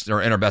best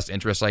or in our best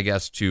interest, I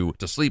guess, to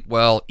sleep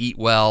well, eat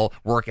well,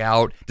 work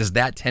out? Does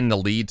that tend to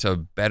lead to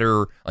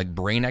better like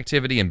brain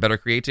activity and better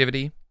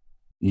creativity?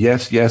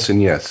 Yes, yes,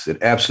 and yes. It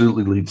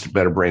absolutely leads to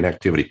better brain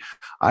activity.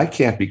 I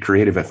can't be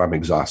creative if I'm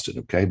exhausted,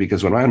 okay?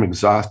 Because when I'm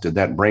exhausted,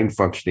 that brain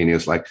functioning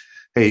is like,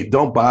 hey,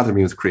 don't bother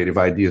me with creative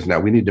ideas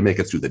now. We need to make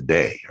it through the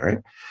day, all right?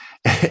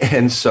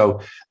 And so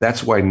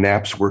that's why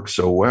naps work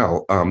so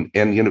well.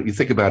 And, you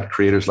think about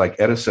creators like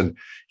Edison,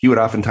 he would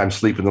oftentimes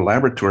sleep in the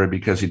laboratory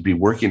because he'd be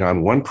working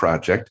on one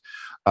project,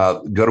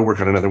 go to work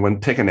on another one,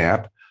 take a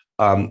nap.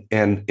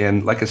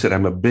 And like I said,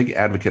 I'm a big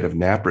advocate of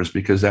nappers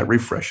because that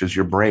refreshes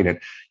your brain, and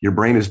your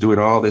brain is doing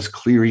all this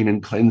clearing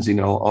and cleansing,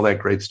 all that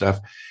great stuff.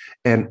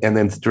 And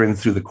then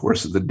through the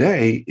course of the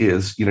day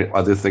is,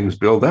 other things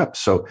build up.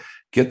 So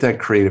get that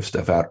creative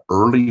stuff out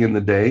early in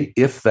the day,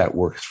 if that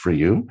works for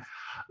you.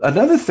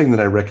 Another thing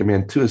that I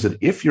recommend too, is that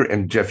if you're,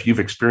 and Jeff,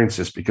 you've experienced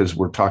this because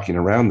we're talking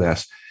around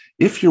this,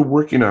 if you're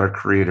working on a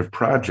creative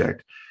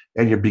project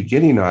and you're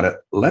beginning on it,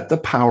 let the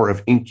power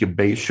of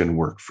incubation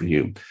work for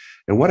you.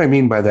 And what I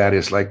mean by that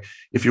is, like,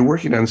 if you're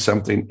working on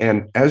something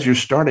and as you're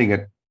starting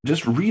it,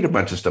 just read a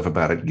bunch of stuff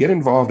about it, get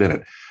involved in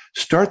it.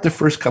 Start the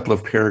first couple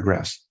of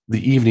paragraphs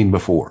the evening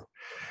before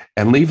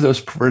and leave those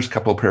first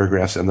couple of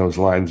paragraphs and those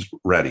lines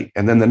ready.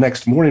 And then the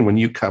next morning when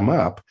you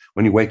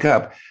wake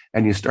up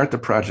and you start the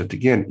project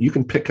again, you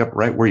can pick up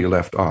right where you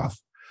left off.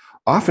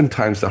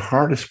 Oftentimes, the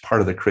hardest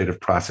part of the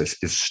creative process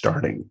is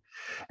starting.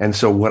 And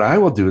so what I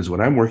will do is when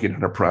I'm working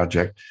on a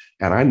project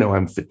and I know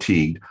I'm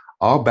fatigued,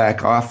 I'll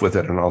back off with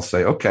it and I'll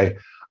say, okay,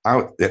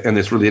 and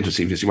it's really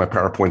interesting. If you see my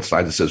PowerPoint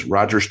slide, it says,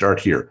 Roger,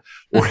 start here.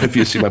 Or if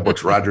you see my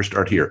books, Roger,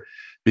 start here.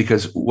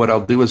 Because what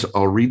I'll do is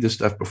I'll read this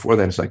stuff before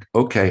then. It's like,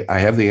 okay, I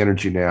have the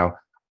energy now.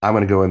 I'm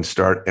going to go and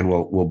start and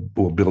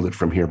we'll build it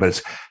from here. But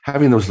it's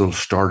having those little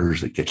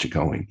starters that get you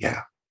going.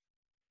 Yeah.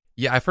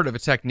 Yeah, I've heard of a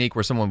technique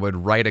where someone would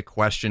write a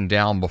question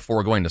down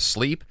before going to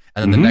sleep,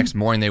 and then the Mm-hmm. next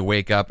morning they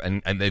wake up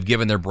and they've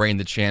given their brain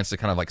the chance to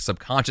kind of like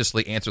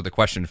subconsciously answer the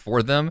question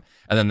for them,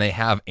 and then they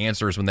have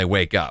answers when they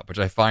wake up, which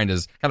I find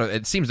is kind of,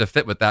 it seems to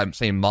fit with that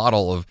same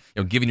model of,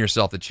 giving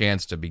yourself the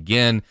chance to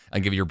begin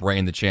and giving your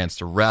brain the chance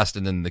to rest,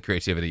 and then the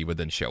creativity would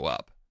then show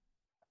up.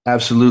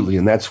 Absolutely.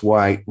 And that's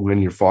why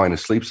when you're falling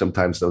asleep,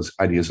 sometimes those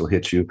ideas will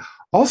hit you.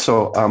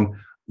 Also,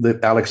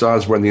 that Alex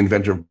Osborne, the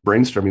inventor of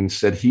brainstorming,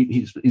 said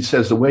he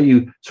says the way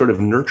you sort of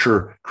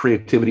nurture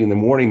creativity in the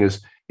morning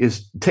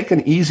is take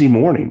an easy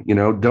morning.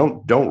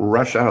 Don't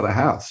rush out of the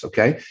house.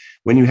 Okay,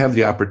 when you have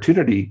the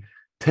opportunity,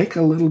 take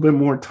a little bit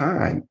more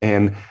time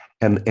and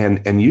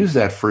use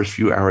that first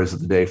few hours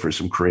of the day for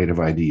some creative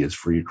ideas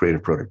for your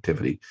creative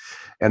productivity,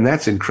 and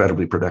that's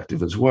incredibly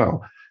productive as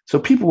well. So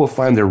people will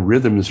find their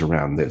rhythms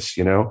around this.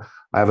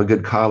 I have a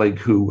good colleague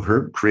who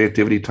her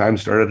creativity time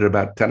started at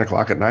about 10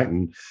 o'clock at night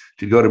and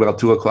she'd go to about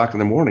 2 o'clock in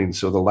the morning.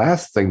 So the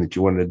last thing that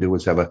you wanted to do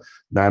was have a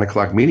 9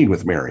 o'clock meeting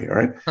with Mary. All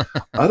right.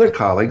 Other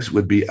colleagues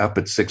would be up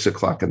at 6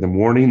 o'clock in the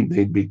morning.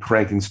 They'd be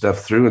cranking stuff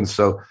through. And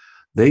so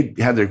they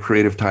had their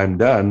creative time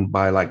done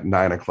by like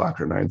 9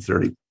 o'clock or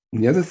 9:30.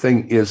 And the other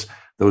thing is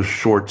those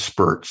short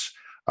spurts.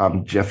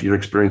 Jeff, you're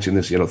experiencing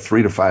this,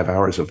 3 to 5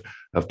 hours of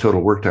total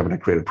work time in a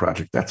creative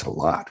project. That's a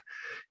lot.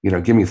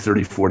 Give me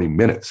 30, 40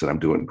 minutes and I'm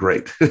doing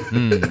great.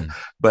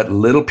 But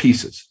little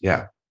pieces.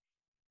 Yeah.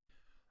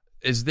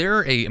 Is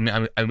there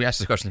I asked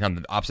this question kind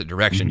of the opposite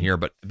direction here,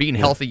 but being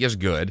healthy is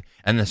good.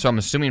 And then, so I'm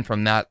assuming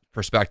from that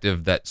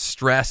perspective that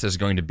stress is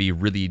going to be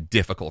really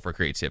difficult for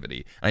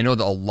creativity. I know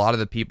that a lot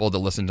of the people that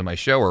listen to my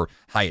show are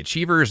high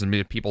achievers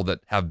and people that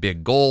have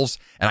big goals.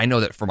 And I know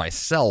that for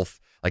myself,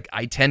 like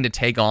I tend to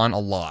take on a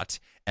lot.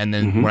 And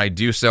then when I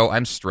do so,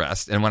 I'm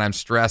stressed. And when I'm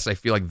stressed, I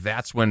feel like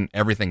that's when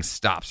everything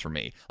stops for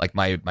me. Like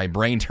my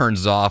brain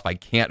turns off. I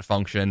can't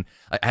function.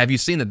 Have you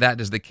seen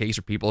that is the case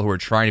for people who are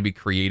trying to be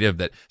creative,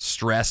 that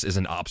stress is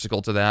an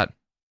obstacle to that?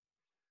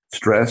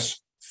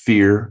 Stress,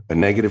 fear, a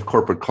negative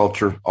corporate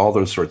culture, all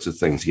those sorts of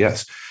things.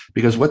 Yes.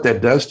 Because what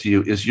that does to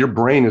you is your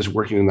brain is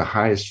working in the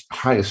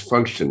highest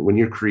function. When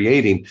you're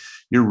creating,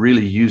 you're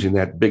really using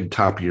that big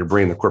top of your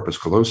brain, the corpus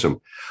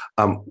callosum.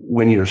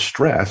 When you're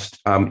stressed,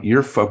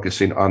 you're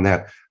focusing on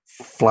that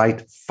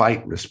flight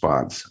fight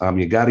response.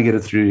 You got to get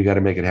it through. You got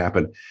to make it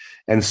happen.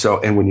 And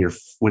when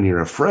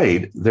you're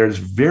afraid, there's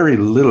very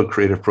little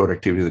creative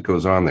productivity that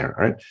goes on there,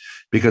 right?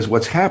 Because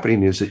what's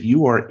happening is that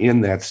you are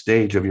in that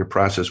stage of your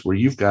process where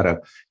you've got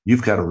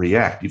to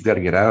react. You've got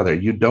to get out of there.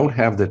 You don't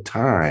have the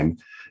time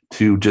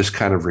to just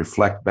kind of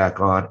reflect back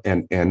on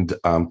and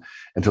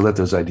to let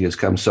those ideas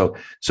come. So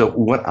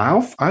what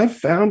I've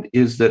found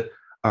is that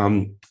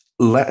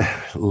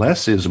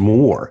less is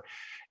more.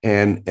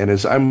 And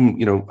as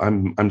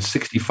I'm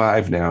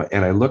 65 now,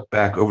 and I look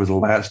back over the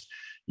last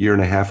year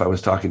and a half. I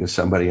was talking to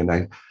somebody, and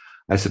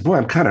I said, "Boy,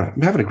 I'm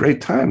having a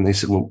great time." And they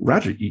said, "Well,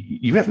 Roger,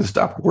 you haven't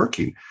stopped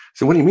working."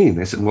 So what do you mean?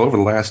 They said, "Well, over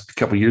the last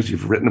couple of years,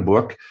 you've written a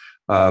book,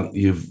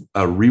 you've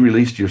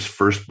re-released your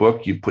first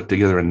book, you've put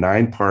together a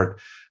 9-part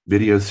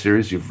video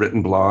series, you've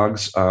written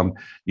blogs,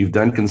 you've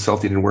done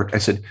consulting and work." I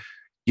said,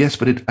 "Yes,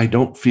 but I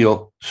don't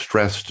feel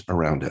stressed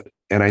around it."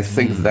 And I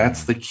think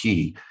that's the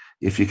key.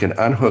 If you can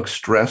unhook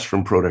stress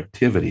from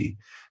productivity,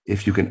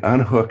 if you can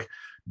unhook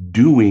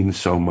doing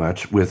so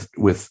much with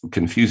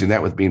confusing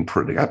that with being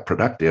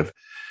productive,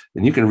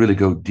 then you can really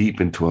go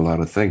deep into a lot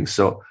of things.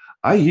 So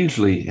I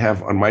usually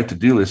have on my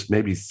to-do list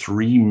maybe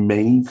 3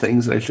 main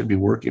things that I should be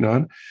working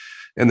on.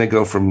 And they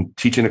go from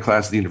teaching a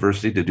class at the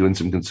university to doing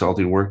some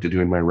consulting work to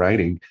doing my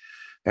writing.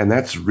 And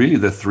that's really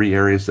the 3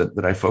 areas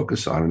that I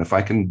focus on. And if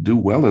I can do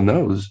well in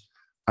those,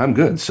 I'm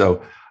good.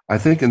 So I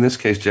think in this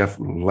case, Jeff,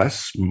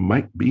 less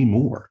might be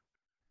more.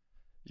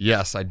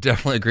 Yes, I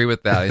definitely agree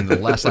with that. And the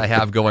less I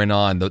have going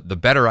on, the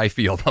better I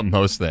feel about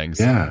most things.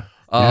 Yeah.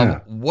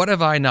 What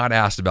have I not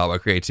asked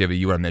about creativity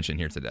you want to mention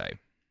here today?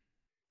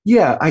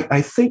 Yeah,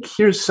 I think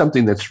here's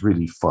something that's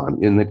really fun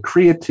in that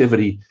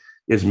creativity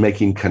is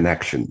making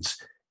connections.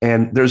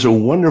 And there's a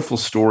wonderful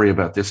story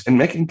about this and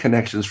making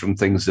connections from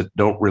things that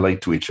don't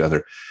relate to each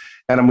other.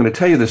 And I'm going to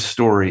tell you this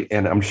story,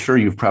 and I'm sure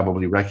you've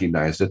probably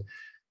recognized it.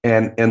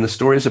 And the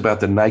story is about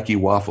the Nike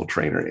waffle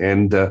trainer.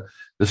 And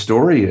the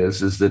story is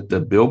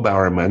that Bill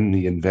Bowerman,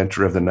 the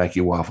inventor of the Nike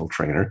waffle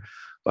trainer,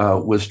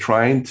 was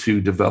trying to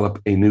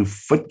develop a new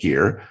foot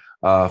gear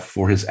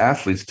for his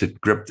athletes to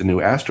grip the new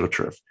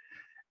AstroTurf.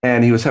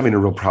 And he was having a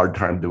real hard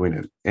time doing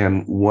it.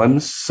 And one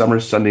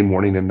summer Sunday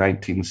morning in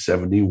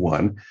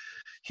 1971,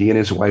 he and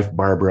his wife,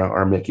 Barbara,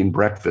 are making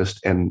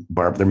breakfast, and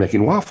they're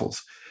making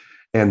waffles.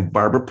 And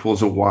Barbara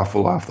pulls a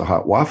waffle off the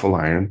hot waffle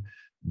iron.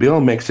 Bill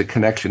makes a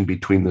connection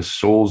between the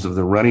soles of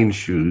the running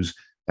shoes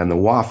and the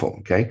waffle,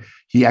 okay?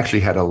 He actually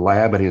had a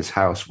lab at his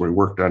house where he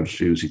worked on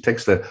shoes. He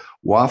takes the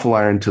waffle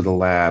iron to the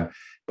lab.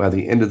 By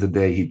the end of the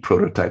day, he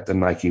prototyped the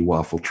Nike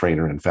waffle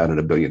trainer and founded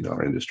a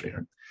billion-dollar industry.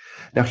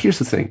 Now, here's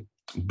the thing.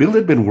 Bill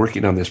had been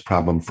working on this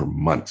problem for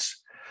months.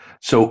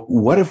 So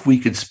what if we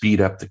could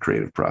speed up the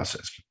creative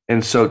process?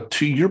 And so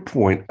to your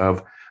point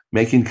of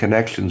making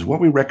connections.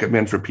 What we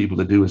recommend for people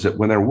to do is that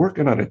when they're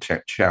working on a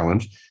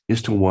challenge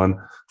is to, one,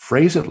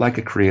 phrase it like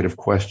a creative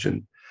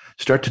question.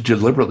 Start to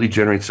deliberately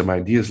generate some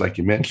ideas like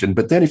you mentioned.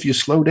 But then if you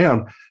slow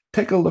down,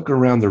 take a look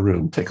around the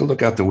room, take a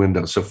look out the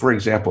window. So for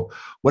example,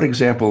 what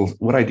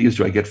ideas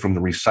do I get from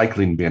the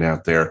recycling bin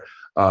out there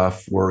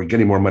for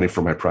getting more money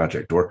for my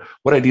project? Or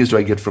what ideas do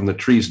I get from the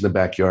trees in the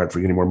backyard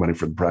for getting more money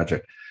for the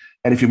project?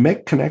 And if you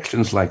make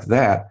connections like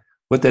that,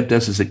 what that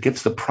does is it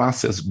gets the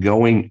process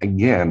going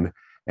again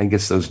and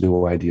gets those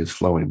new ideas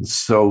flowing.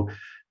 So,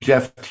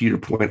 Jeff, to your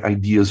point,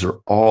 ideas are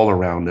all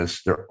around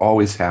us. They're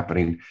always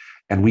happening.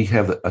 And we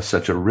have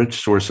such a rich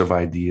source of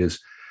ideas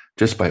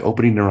just by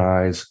opening our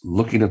eyes,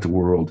 looking at the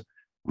world,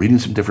 reading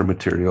some different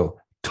material,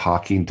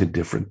 talking to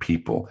different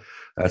people.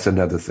 That's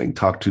another thing.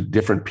 Talk to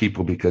different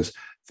people because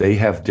they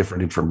have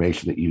different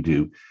information that you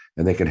do,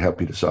 and they can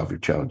help you to solve your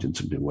challenge in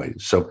some new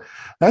ways. So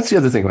that's the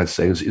other thing I'd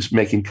say is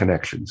making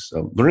connections.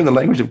 So learning the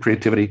language of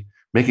creativity,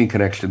 making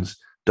connections.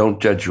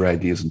 Don't judge your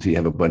ideas until you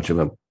have a bunch of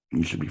them.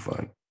 You should be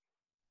fine.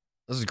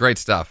 This is great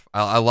stuff.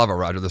 I love it,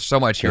 Roger. There's so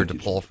much here to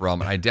pull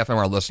from, and I definitely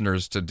want our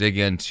listeners to dig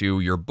into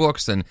your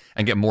books and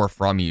get more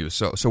from you.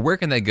 So where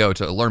can they go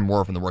to learn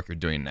more from the work you're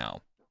doing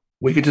now?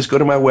 We could just go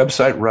to my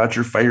website,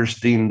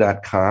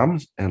 rogerfirestien.com,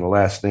 and the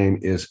last name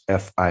is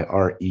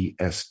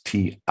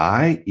Firestien.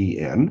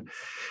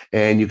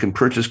 And you can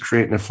purchase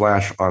Create in a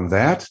Flash on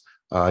that.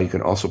 You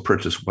can also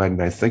purchase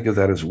When I Think of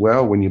That as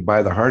well. When you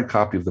buy the hard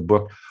copy of the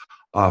book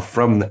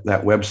from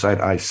that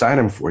website, I sign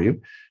them for you.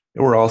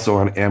 And we're also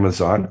on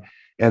Amazon.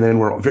 And then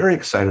we're very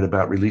excited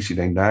about releasing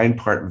a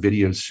 9-part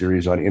video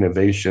series on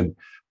innovation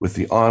with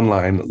the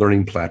online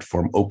learning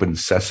platform Open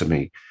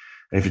Sesame.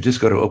 And if you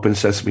just go to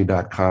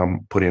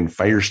opensesame.com, put in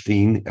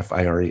Firestien,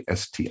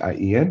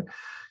 Firestien,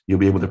 you'll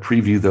be able to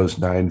preview those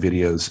 9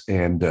 videos.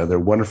 And they're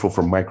wonderful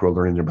for micro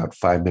learning. They're about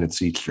 5 minutes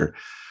each. They're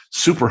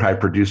super high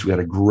produced. We had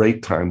a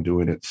great time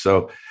doing it.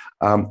 So,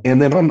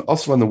 and then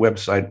also on the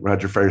website,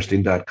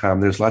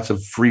 rogerfirestien.com, there's lots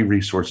of free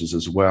resources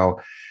as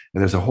well. And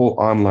there's a whole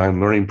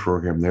online learning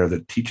program there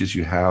that teaches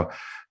you how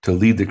to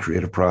lead the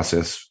creative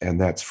process,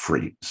 and that's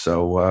free.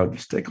 So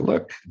just take a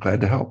look.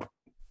 Glad to help.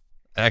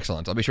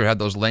 Excellent. I'll be sure to have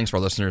those links for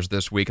our listeners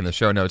this week in the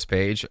show notes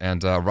page.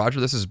 And Roger,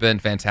 this has been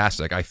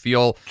fantastic. I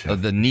feel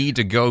the need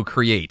to go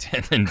create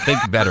and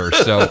think better.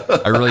 So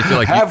I really feel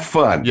like have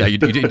fun. Yeah, you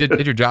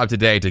did your job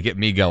today to get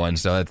me going.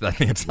 So I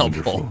think it's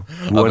helpful.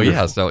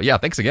 But yeah,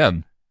 thanks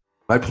again.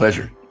 My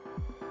pleasure.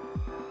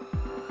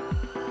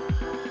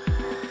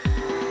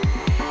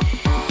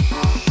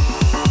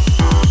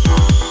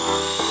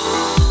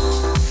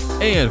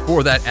 And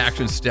for that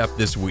action step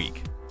this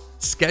week,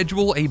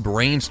 schedule a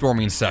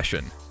brainstorming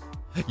session.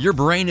 Your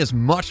brain is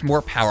much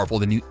more powerful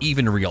than you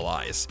even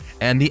realize,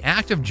 and the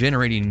act of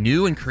generating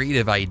new and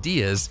creative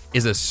ideas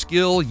is a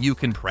skill you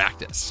can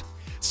practice.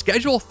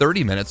 Schedule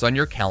 30 minutes on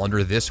your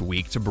calendar this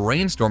week to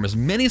brainstorm as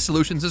many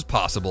solutions as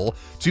possible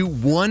to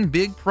one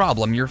big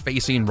problem you're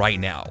facing right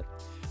now.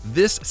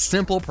 This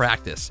simple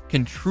practice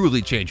can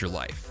truly change your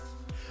life.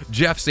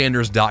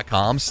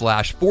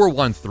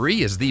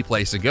 JeffSanders.com/413 is the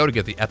place to go to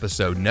get the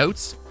episode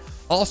notes.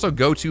 Also,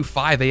 go to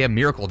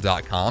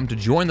 5ammiracle.com to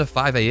join the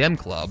 5am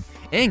Club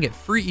and get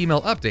free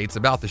email updates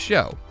about the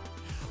show.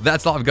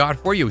 That's all I've got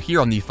for you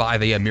here on the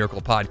 5am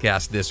Miracle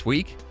Podcast this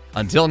week.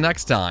 Until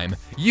next time,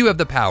 you have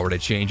the power to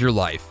change your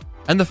life,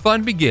 and the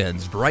fun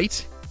begins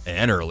bright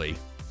and early.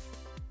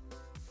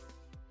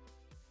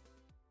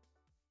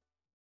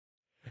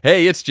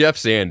 Hey, it's Jeff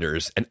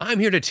Sanders, and I'm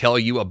here to tell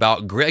you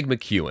about Greg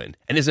McKeown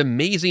and his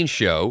amazing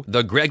show,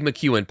 The Greg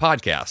McKeown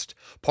Podcast,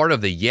 part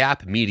of the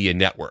Yap Media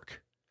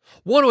Network.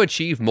 Want to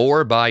achieve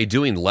more by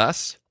doing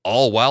less,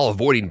 all while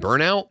avoiding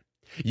burnout?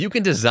 You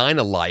can design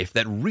a life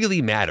that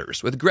really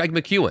matters with Greg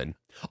McKeown,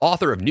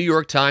 author of New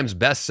York Times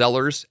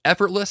bestsellers,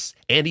 Effortless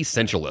and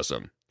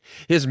Essentialism.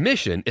 His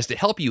mission is to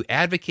help you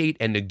advocate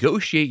and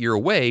negotiate your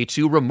way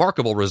to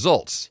remarkable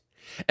results.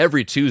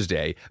 Every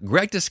Tuesday,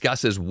 Greg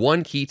discusses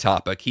one key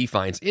topic he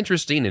finds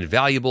interesting and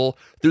valuable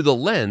through the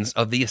lens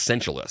of the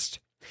essentialist.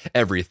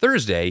 Every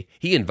Thursday,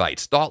 he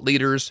invites thought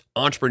leaders,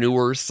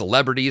 entrepreneurs,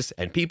 celebrities,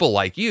 and people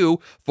like you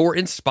for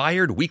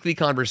inspired weekly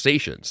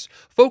conversations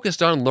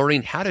focused on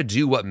learning how to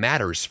do what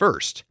matters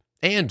first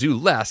and do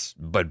less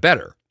but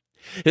better.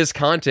 His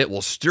content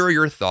will stir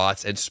your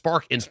thoughts and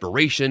spark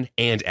inspiration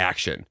and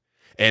action.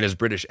 And his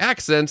British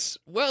accents,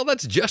 well,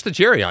 that's just the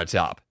cherry on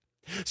top.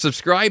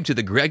 Subscribe to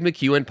the Greg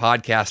McKeown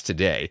Podcast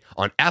today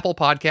on Apple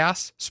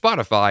Podcasts,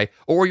 Spotify,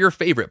 or your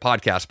favorite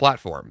podcast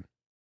platform.